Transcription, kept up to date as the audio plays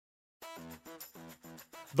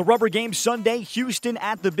The rubber game Sunday, Houston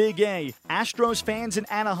at the Big A. Astros fans in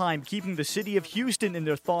Anaheim keeping the city of Houston in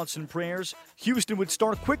their thoughts and prayers. Houston would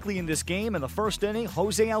start quickly in this game. In the first inning,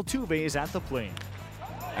 Jose Altuve is at the plate.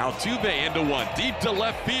 Altuve into one, deep to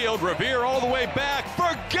left field. Revere all the way back.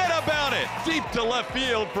 Forget about it. Deep to left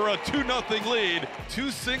field for a 2-0 lead. 2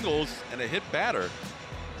 singles and a hit batter.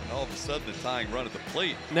 All of a sudden, the tying run at the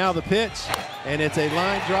plate. Now the pitch, and it's a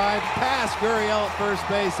line drive past Gurriel at first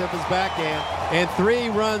base of his backhand, and 3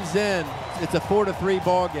 runs in. It's a 4-3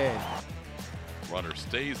 ball game. Runner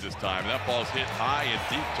stays this time. That ball's hit high and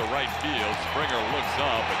deep to right field. Springer looks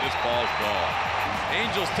up, and this ball's gone.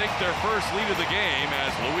 Angels take their first lead of the game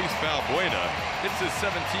as Luis Valbuena hits his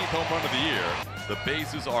 17th home run of the year. The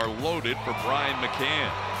bases are loaded for Brian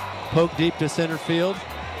McCann. Poke deep to center field.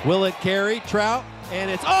 Will it carry? Trout. And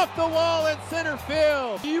it's off the wall in center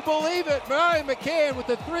field. Do you believe it? Brian McCann with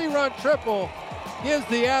the 3-run triple gives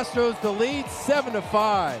the Astros the lead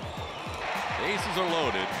 7-5. Bases are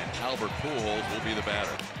loaded, and Albert Pujols will be the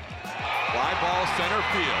batter. Fly ball center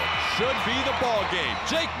field. Should be the ball game.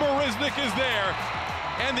 Jake Marisnick is there,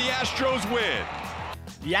 and the Astros win.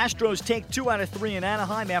 The Astros take 2 out of 3 in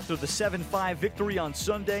Anaheim after the 7-5 victory on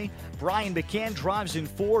Sunday. Brian McCann drives in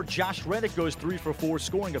 4. Josh Reddick goes 3 for 4,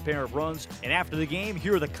 scoring a pair of runs. And after the game,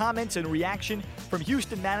 here are the comments and reaction from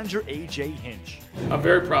Houston manager A.J. Hinch. I'm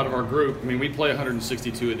very proud of our group. I mean, we play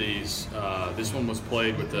 162 of these. This one was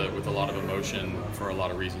played with a lot of emotion for a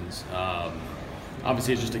lot of reasons.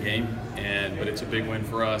 Obviously, it's just a game, but it's a big win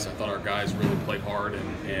for us. I thought our guys really played hard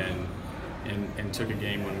and took a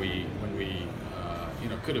game when we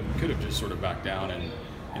could have just sort of backed down and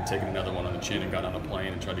taken another one on the chin and got on a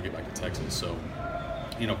plane and tried to get back to Texas. So,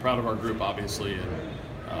 proud of our group, obviously,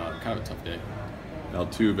 and kind of a tough day.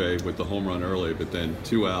 Altuve with the home run early, but then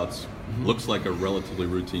 2 outs. Looks like a relatively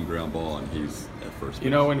routine ground ball, and he's at first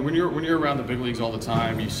base. And when you're around the big leagues all the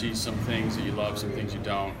time, you see some things that you love, some things you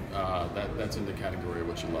don't. That's in the category of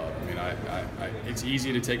what you love. I mean, it's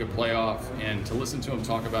easy to take a play off and to listen to him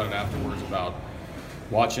talk about it afterwards about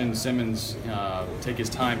watching Simmons take his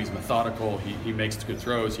time. He's methodical. He makes good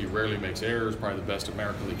throws. He rarely makes errors. Probably the best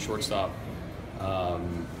American League shortstop.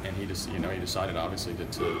 And he just, he decided obviously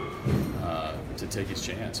to take his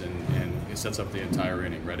chance, and it sets up the entire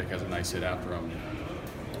inning. Reddick has a nice hit after him.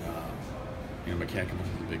 McCann comes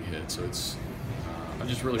with a big hit. So it's. I'm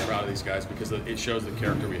just really proud of these guys because it shows the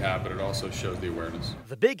character we have, but it also shows the awareness.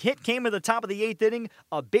 The big hit came at the top of the 8th inning,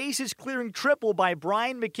 a bases-clearing triple by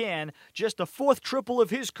Brian McCann. Just the 4th triple of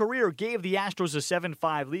his career gave the Astros a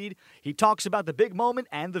 7-5 lead. He talks about the big moment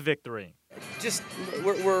and the victory. Just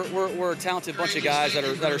we're a talented bunch of guys that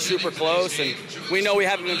are super close, and we know we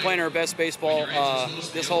haven't been playing our best baseball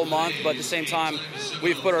this whole month, but at the same time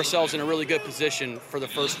we've put ourselves in a really good position for the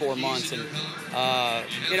first 4 months, and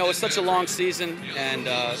it's such a long season, and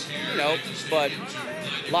but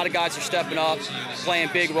a lot of guys are stepping up, playing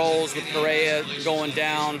big roles with Correa going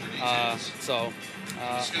down, so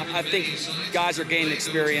I think guys are gaining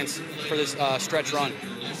experience for this stretch run.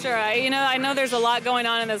 Sure. I know there's a lot going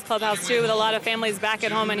on in this clubhouse, too, with a lot of families back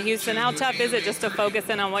at home in Houston. How tough is it just to focus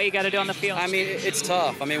in on what you got to do on the field? I mean, it's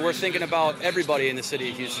tough. I mean, we're thinking about everybody in the city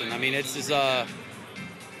of Houston. I mean, this is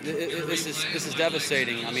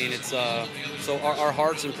devastating. I mean, it's so our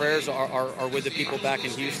hearts and prayers are with the people back in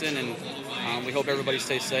Houston, and we hope everybody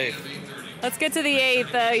stays safe. Let's get to the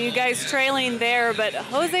 8th. You guys trailing there, but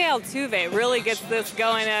Jose Altuve really gets this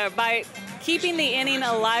going by keeping the inning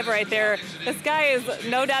alive right there. This guy is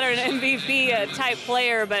no doubt an MVP type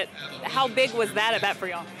player, but how big was that at bat for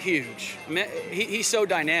y'all? Huge. I mean, he's so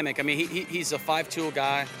dynamic. I mean, he's a 5-tool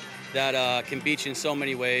guy that can beat you in so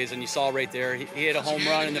many ways, and you saw right there, he hit a home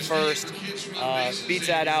run in the first, beats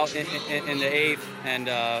that out in the 8th, and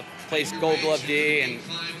plays Gold Glove D, and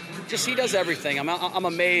just he does everything. I'm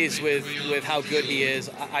amazed with how good he is.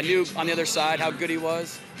 I knew on the other side how good he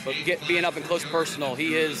was, but being up and close personal,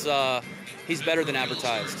 he's better than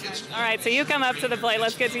advertised. All right, so you come up to the plate.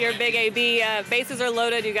 Let's get to your big AB. Bases are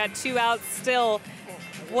loaded. You got 2 outs still.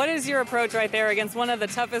 What is your approach right there against one of the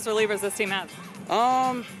toughest relievers this team has?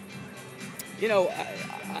 I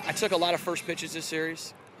took a lot of first pitches this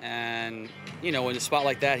series, and in a spot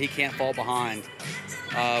like that, he can't fall behind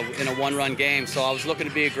in a 1-run game. So I was looking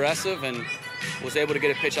to be aggressive and was able to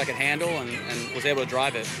get a pitch I could handle and was able to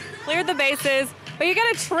drive it. Cleared the bases, but you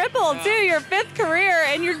got a triple too, your 5th career,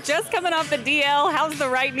 and you're just coming off the DL. How's the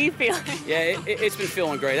right knee feeling? Yeah, it's been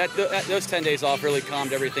feeling great. Those 10 days off really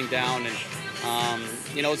calmed everything down, and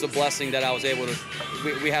it's a blessing that I was able to.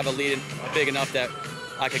 We have a lead big enough that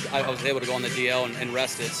I was able to go on the DL and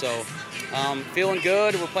rest it. So feeling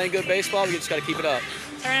good. We're playing good baseball. We just got to keep it up.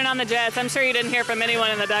 Turning on the Jets. I'm sure you didn't hear from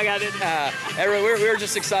anyone in the dugout, did you? We were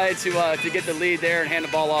just excited to get the lead there and hand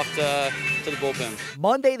the ball off to the bullpen.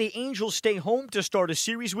 Monday, the Angels stay home to start a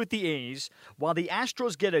series with the A's, while the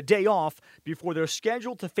Astros get a day off before they're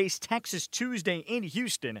scheduled to face Texas Tuesday in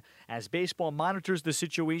Houston as baseball monitors the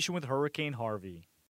situation with Hurricane Harvey.